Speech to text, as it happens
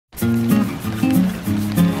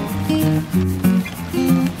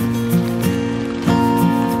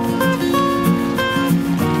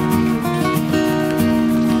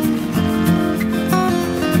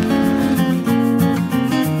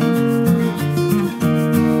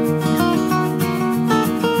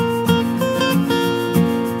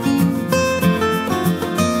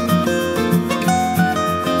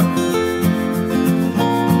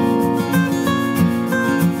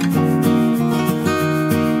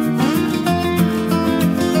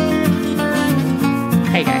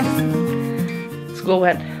School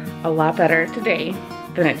went a lot better today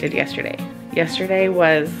than it did yesterday. Yesterday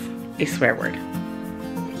was a swear word.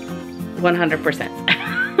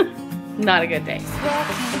 100%. Not a good day.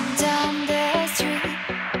 Walking down the street,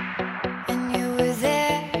 and you were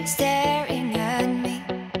there staring at me,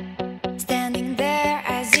 standing there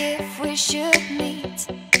as if we should meet.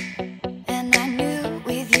 And I knew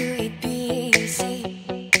with you it'd be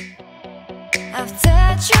easy. I've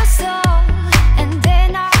touched your soul, and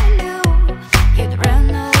then I knew you'd run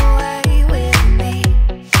away with me.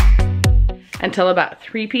 Until about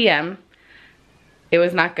 3 p.m. It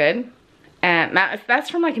was not good. And that's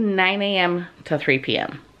from like 9 a.m. to 3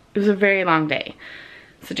 p.m. It was a very long day.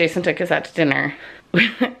 So Jason took us out to dinner,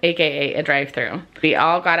 AKA a drive-through. We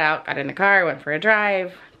all got out, got in the car, went for a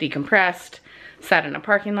drive, decompressed, sat in a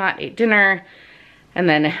parking lot, ate dinner, and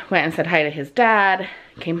then went and said hi to his dad,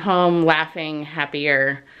 came home laughing,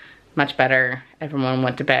 happier, much better. Everyone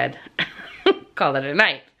went to bed, called it a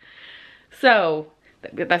night. So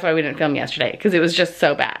that's why we didn't film yesterday, because it was just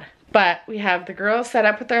so bad. But we have the girls set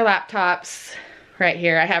up with their laptops right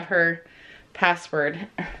here. I have her password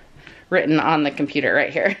written on the computer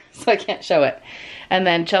right here, so I can't show it. And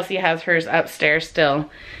then Chelsea has hers upstairs still.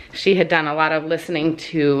 She had done a lot of listening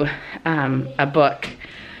to a book,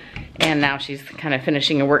 and now she's kind of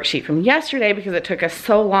finishing a worksheet from yesterday because it took us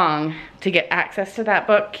so long to get access to that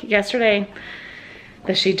book yesterday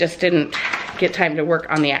that she just didn't get time to work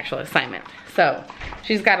on the actual assignment. So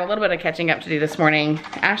she's got a little bit of catching up to do this morning.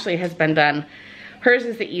 Ashley has been done. Hers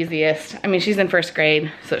is the easiest. I mean, she's in 1st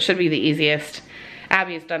grade, so it should be the easiest.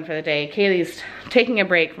 Abby's done for the day. Kaylee's taking a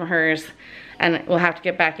break from hers, and we'll have to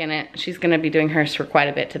get back in it. She's gonna be doing hers for quite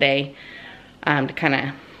a bit today to kind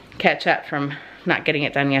of catch up from not getting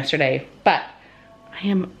it done yesterday. But I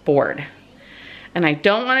am bored, and I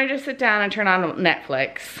don't want to just sit down and turn on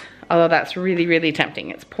Netflix, although that's really, really tempting.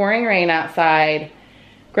 It's pouring rain outside.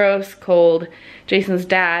 Gross, cold. Jason's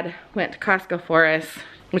dad went to Costco for us,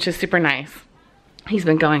 which is super nice. He's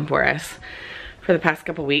been going for us for the past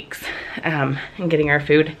couple weeks and getting our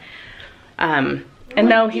food. And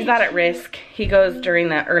no, he's not at risk. He goes during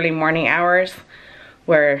the early morning hours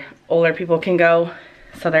where older people can go,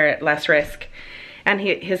 so they're at less risk. And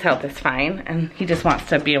his health is fine, and he just wants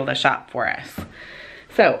to be able to shop for us.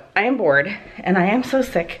 So I am bored, and I am so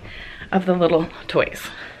sick of the little toys.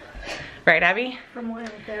 Right, Abby? From where?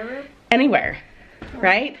 Their room? Anywhere,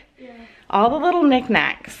 right? Yeah. All the little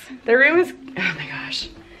knickknacks. The room is, oh my gosh.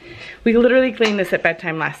 We literally cleaned this at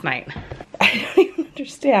bedtime last night. I don't even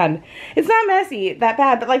understand. It's not messy, that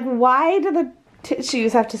bad, but like, why do the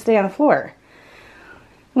tissues have to stay on the floor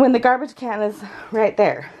when the garbage can is right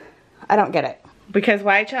there? I don't get it. Because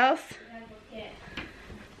why, Chelsea?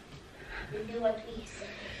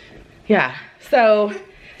 Yeah, so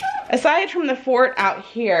aside from the fort out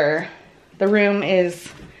here, the room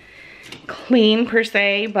is clean per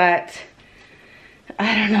se, but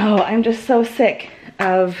I don't know, I'm just so sick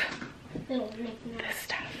of this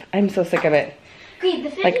stuff. I'm so sick of it. Okay,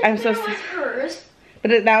 the like, I'm so sick. Hers.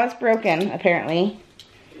 But now it's broken, apparently.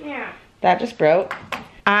 Yeah. That just broke.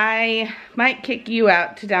 I might kick you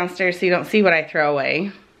out to downstairs so you don't see what I throw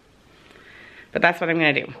away. But that's what I'm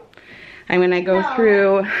gonna do. I'm gonna go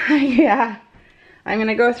through, yeah. I'm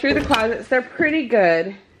gonna go through the closets. They're pretty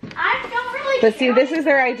good. I don't really But see, this is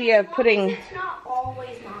their idea of putting, It's not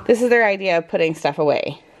always mine. this is their idea of putting stuff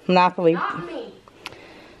away. Monopoly. Not me.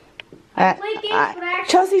 I play games, but I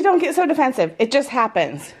actually... Chelsea, don't get so defensive. It just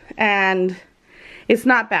happens. And it's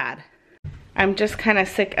not bad. I'm just kind of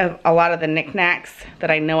sick of a lot of the knickknacks that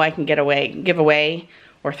I know I can give away,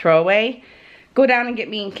 or throw away. Go down and get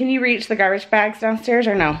me. Can you reach the garbage bags downstairs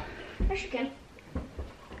or no? Yes, you can.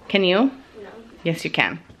 Can you? No. Yes, you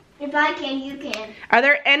can. If I can, you can. Are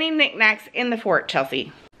there any knickknacks in the fort,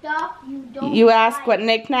 Chelsea? Stop, you don't. You ask what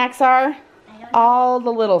knickknacks are? All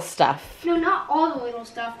the little stuff. No, not all the little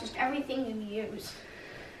stuff, just everything you use.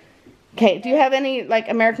 Okay, do you have any like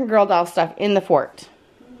American Girl doll stuff in the fort?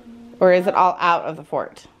 Or is it all out of the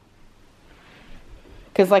fort?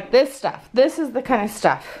 Because like this stuff, this is the kind of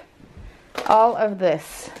stuff. All of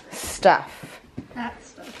this stuff That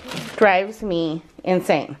stuff. drives me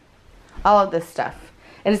insane. All of this stuff.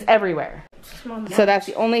 It is everywhere. So that's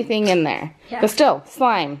the only thing in there. Yeah. But still,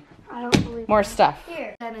 slime. I don't believe More stuff.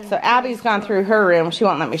 Here. So Abby's gone through her room. She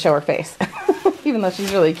won't let me show her face. Even though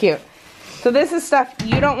she's really cute. So this is stuff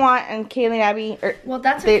you don't want, and Kaylee, Abby, Well,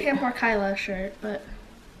 that's a Camp or Kyla shirt, but...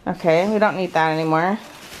 Okay, we don't need that anymore.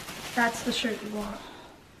 That's the shirt you want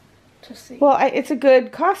to see. Well, it's a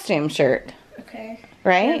good costume shirt. Okay.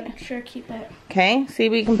 Right? Yeah, sure, keep it. Okay, see,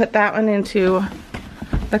 we can put that one into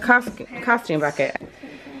the costume bucket.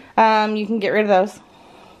 You can get rid of those.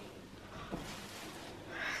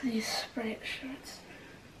 these striped shirts?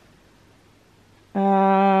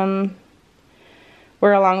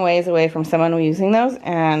 We're a long ways away from someone using those,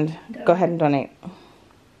 and go ahead and donate.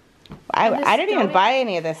 I didn't even buy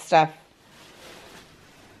any of this stuff.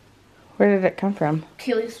 Where did it come from?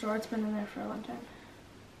 Keely's store. It's been in there for a long time.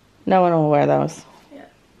 No one will wear those.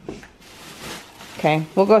 Yeah. Okay,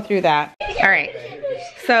 we'll go through that. All right,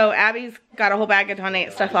 so Abby's got a whole bag of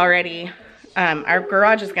donate stuff already. Our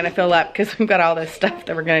garage is gonna fill up because we've got all this stuff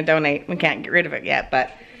that we're gonna donate. We can't get rid of it yet,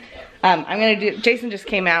 but I'm gonna do, Jason just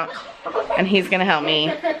came out and he's gonna help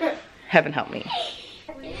me. Heaven help me.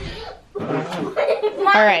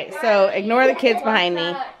 All right, so ignore the kids behind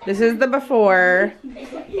me. This is the before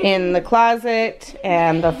in the closet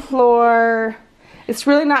and the floor. It's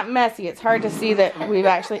really not messy. It's hard to see that we've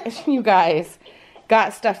actually, you guys,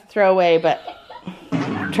 got stuff to throw away, but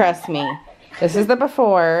trust me, this is the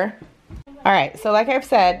before. All right, so like I've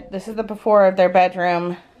said, this is the before of their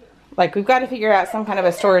bedroom. Like, we've got to figure out some kind of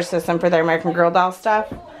a storage system for their American Girl doll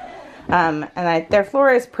stuff. Their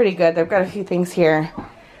floor is pretty good. They've got a few things here.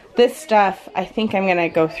 This stuff, I think I'm gonna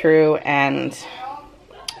go through and,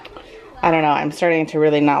 I don't know, I'm starting to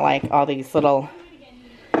really not like all these little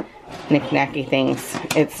knick-knacky things.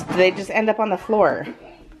 They just end up on the floor.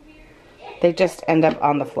 They just end up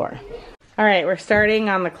on the floor. All right, we're starting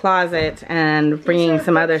on the closet and bringing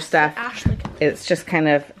some other stuff. It's just kind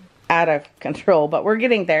of out of control, but we're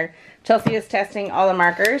getting there. Chelsea is testing all the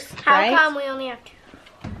markers, right? How come we only have 2?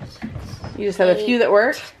 You just have a few that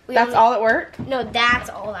work? That's all that worked? No, that's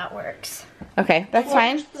all that works. Okay, that's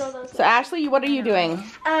fine. So Ashley, what are you doing?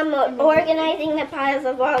 Organizing the piles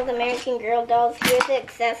of all the American Girl dolls. Here's the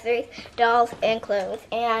accessories, dolls, and clothes,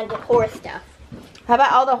 and horse stuff. How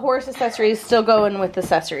about all the horse accessories still going with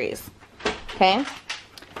accessories? Okay.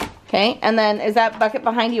 Okay, and then is that bucket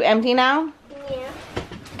behind you empty now? Yeah.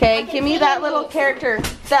 Okay, give me that little character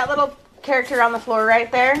on the floor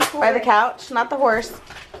right there by the couch, not the horse.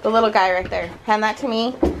 The little guy right there. Hand that to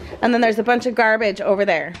me. And then there's a bunch of garbage over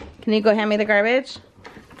there. Can you go hand me the garbage?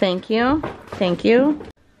 Thank you. Thank you.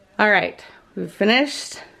 All right, we've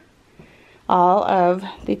finished all of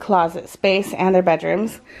the closet space and their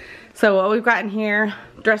bedrooms. So what we've got in here,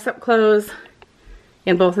 dress up clothes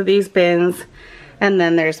in both of these bins. And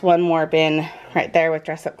then there's one more bin right there with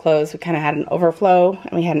dress up clothes. We kind of had an overflow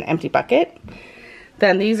and we had an empty bucket.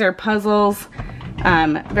 Then these are puzzles.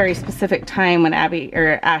 Very specific time when Abby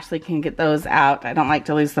or Ashley can get those out. I don't like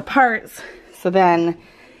to lose the parts. So then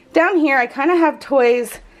down here I kind of have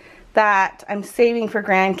toys that I'm saving for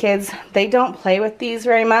grandkids. They don't play with these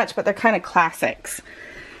very much, but they're kind of classics.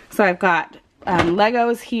 So I've got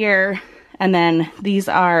Legos here, and then these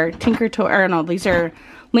are these are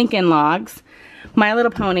Lincoln Logs, My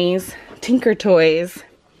Little Ponies, Tinker Toys,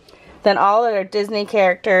 then all of their Disney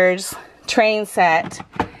characters, train set,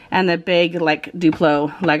 and the big like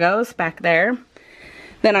Duplo Legos back there.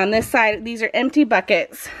 Then on this side, these are empty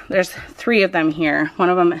buckets. There's 3 of them here, one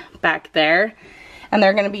of them back there, and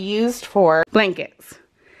they're gonna be used for blankets.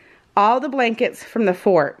 All the blankets from the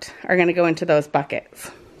fort are gonna go into those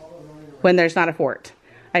buckets when there's not a fort.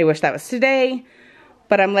 I wish that was today,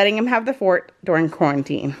 but I'm letting him have the fort during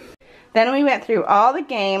quarantine. Then we went through all the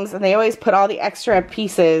games, and they always put all the extra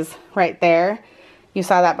pieces right there. You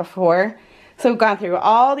saw that before. So we've gone through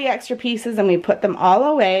all the extra pieces and we put them all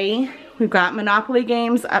away. We've got Monopoly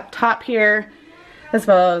games up top here, as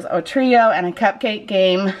well as a trio and a cupcake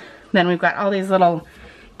game. Then we've got all these little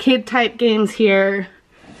kid type games here,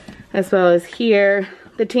 as well as here.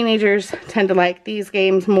 The teenagers tend to like these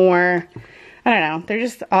games more. I don't know, they're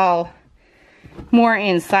just all more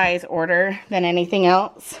in size order than anything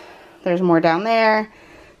else. There's more down there.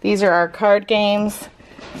 These are our card games.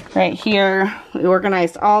 Right here, we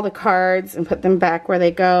organized all the cards and put them back where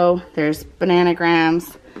they go. There's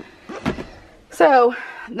bananagrams. So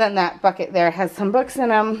then that bucket there has some books in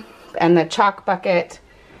them, and the chalk bucket,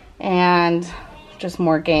 and just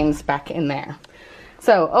more games back in there.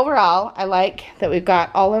 So overall, I like that we've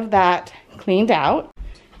got all of that cleaned out.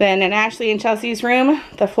 Then in Ashley and Chelsea's room,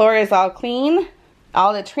 the floor is all clean.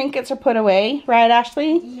 All the trinkets are put away, right,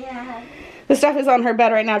 Ashley? Yeah. The stuff is on her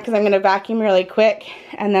bed right now because I'm going to vacuum really quick,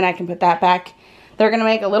 and then I can put that back. They're going to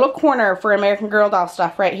make a little corner for American Girl doll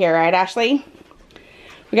stuff right here, right, Ashley?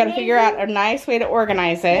 We got to figure out a nice way to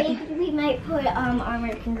organize it. Maybe we might put our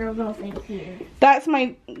American Girl dolls in here. That's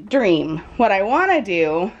my dream. What I want to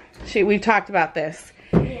do, we've talked about this,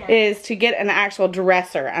 is to get an actual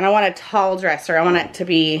dresser. And I want a tall dresser. I want it to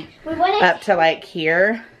be up to like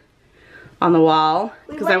here on the wall,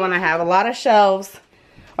 because I want to have a lot of shelves.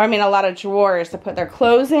 Or I mean a lot of drawers to put their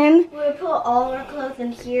clothes in. We would put all our clothes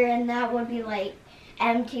in here, and that would be like,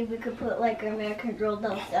 empty, we could put like our American Girl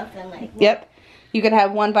doll stuff in like. Yep. You could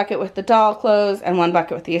have one bucket with the doll clothes and one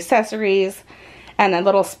bucket with the accessories and a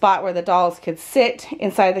little spot where the dolls could sit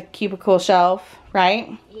inside the cubicle shelf,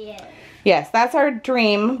 right? Yeah. Yes, that's our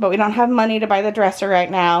dream, but we don't have money to buy the dresser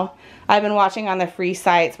right now. I've been watching on the free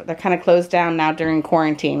sites, but they're kind of closed down now during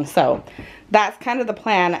quarantine. So that's kind of the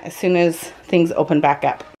plan as soon as things open back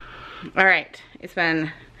up. All right, it's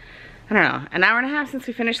been, I don't know, an hour and a half since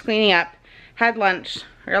we finished cleaning up, had lunch,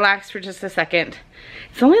 relaxed for just a second.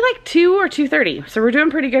 It's only like 2 or 2:30, so we're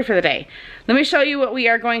doing pretty good for the day. Let me show you what we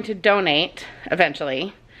are going to donate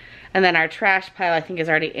eventually. And then our trash pile, I think, is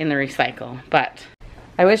already in the recycle. But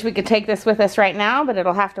I wish we could take this with us right now, but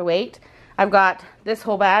it'll have to wait. I've got this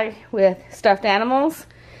whole bag with stuffed animals,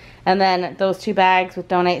 and then those 2 bags with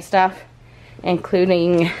donate stuff,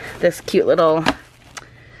 including this cute little,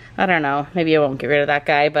 I don't know, maybe I won't get rid of that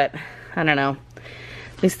guy, but I don't know.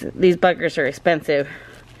 These buggers are expensive,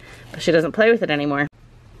 but she doesn't play with it anymore.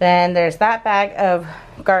 Then there's that bag of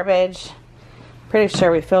garbage. Pretty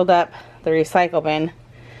sure we filled up the recycle bin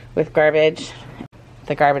with garbage.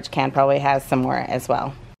 The garbage can probably has some more as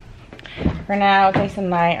well. For now, Jason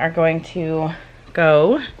and I are going to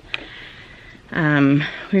go.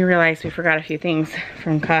 We realized we forgot a few things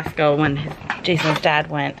from Costco when Jason's dad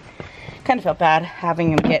went. Kind of felt bad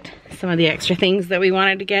having him get some of the extra things that we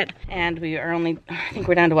wanted to get. And we are only, I think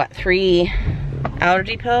we're down to what, 3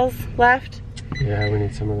 allergy pills left? Yeah, we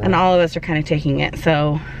need some of that. And all of us are kind of taking it.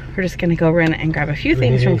 So we're just gonna go run and grab a few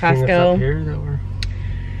things from Costco. Up here that we're...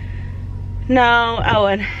 No, oh,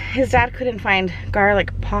 and his dad couldn't find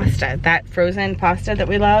garlic pasta, that frozen pasta that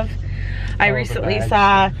we love. I recently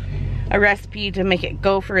saw a recipe to make it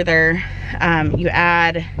go further. You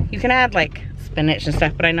can add like spinach and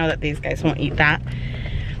stuff, but I know that these guys won't eat that.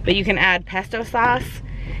 But you can add pesto sauce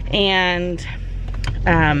and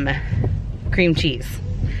cream cheese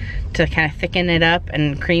to kind of thicken it up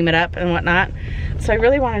and cream it up and whatnot. So I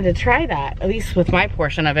really wanted to try that, at least with my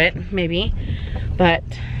portion of it, maybe. But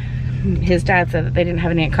his dad said that they didn't have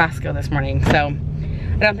any at Costco this morning, so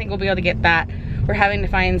I don't think we'll be able to get that. We're having to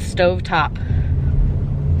find stovetop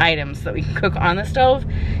items that we can cook on the stove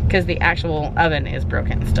because the actual oven is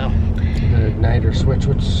broken still. The igniter switch,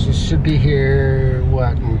 which should be here,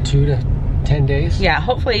 what, in 2 to 10 days? Yeah,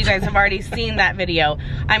 hopefully you guys have already seen that video.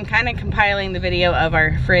 I'm kind of compiling the video of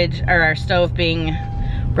our fridge, or our stove being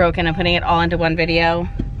broken and putting it all into one video.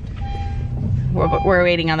 We're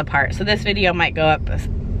waiting on the part. So this video might go up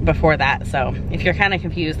before that. So if you're kind of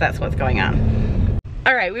confused, that's what's going on.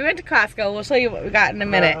 All right, we went to Costco. We'll show you what we got in a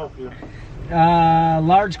minute.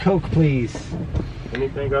 Large Coke, please.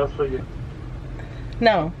 Anything else for you?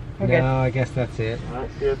 No, we're good. No, I guess that's it. All right,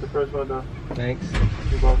 see you at the first one done. Thanks.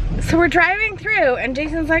 So we're driving through and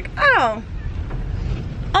Jason's like, oh,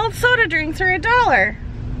 all soda drinks are $1.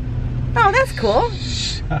 Oh, that's cool.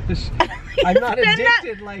 Shush. I'm not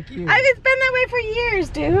addicted like you. It's been that way for years,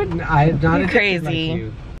 dude. I'm not You're addicted crazy. like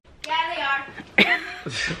you. Yeah, they are.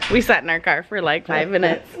 We sat in our car for like 5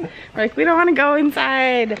 minutes. We're like, we don't want to go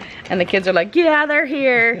inside. And the kids are like, yeah, they're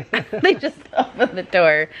here. They just opened the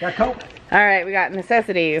door. Got Coke? All right, we got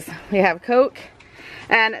necessities. We have Coke.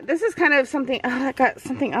 And this is kind of something, oh, that got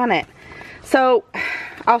something on it. So,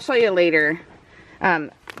 I'll show you later. I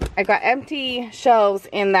got empty shelves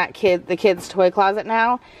in that the kids' toy closet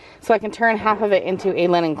now. So I can turn half of it into a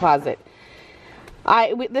linen closet.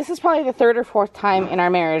 This is probably the 3rd or 4th time in our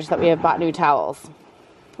marriage that we have bought new towels.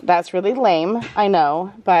 That's really lame, I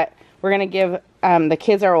know, but we're gonna give the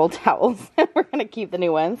kids our old towels and we're gonna keep the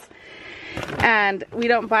new ones. And we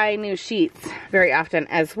don't buy new sheets very often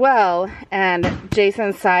as well. And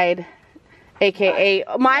Jason's side, aka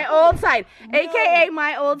my old side, aka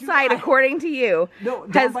my old side, according to you. No,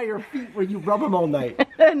 down by your feet where you rub them all night.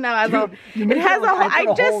 No, it has a hole.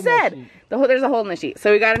 I just said there's a hole in the sheet.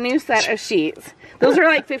 So we got a new set of sheets. Those are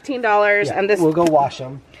like $15, Yeah, and this. We'll go wash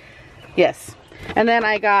them. Yes, and then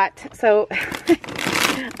I got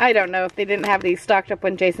I don't know if they didn't have these stocked up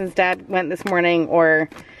when Jason's dad went this morning, or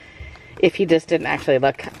if he just didn't actually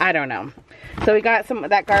look. I don't know. So we got some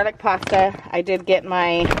of that garlic pasta. I did get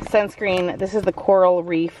my sunscreen. This is the Coral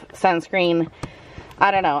Reef sunscreen.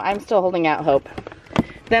 I don't know. I'm still holding out hope.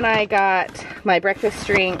 Then I got my breakfast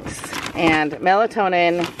drinks and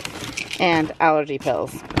melatonin and allergy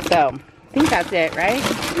pills. So I think that's it, right?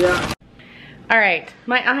 Yeah. All right.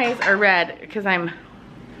 My eyes are red because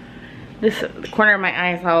the corner of my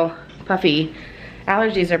eye is all puffy.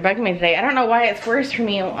 Allergies are bugging me today. I don't know why it's worse for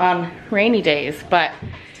me on rainy days, but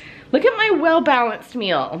look at my well-balanced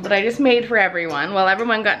meal that I just made for everyone while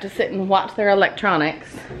everyone got to sit and watch their electronics.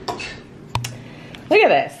 Look at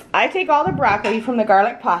this. I take all the broccoli from the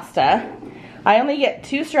garlic pasta. I only get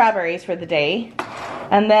 2 strawberries for the day.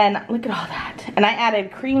 And then, look at all that. And I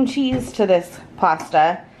added cream cheese to this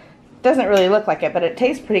pasta. Doesn't really look like it, but it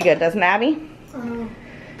tastes pretty good, doesn't it, Abby?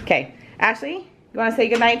 Okay, Ashley, you want to say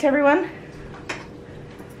goodnight to everyone?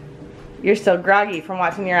 You're still groggy from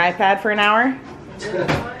watching your iPad for an hour?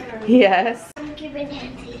 Yes.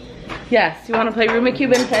 Yes, you want to play Rubik's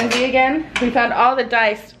Cube and Tenzi again? We found all the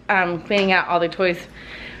dice cleaning out all the toys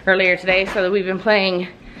earlier today, so that we've been playing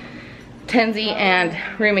Tenzi and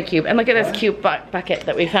Rubik's Cube. And look at this cute bucket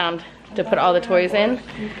that we found to put all the toys in.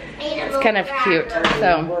 It's kind of cute.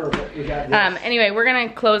 So anyway, we're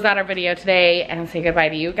gonna close out our video today and say goodbye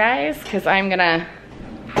to you guys, because I'm gonna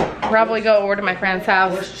probably go over to my friend's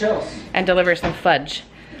house and deliver some fudge.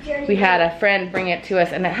 We had a friend bring it to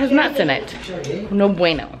us and it has nuts in it. No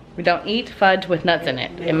bueno. We don't eat fudge with nuts in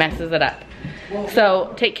it. It messes it up.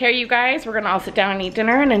 So take care, you guys. We're gonna all sit down and eat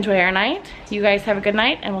dinner and enjoy our night. You guys have a good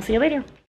night and we'll see you later.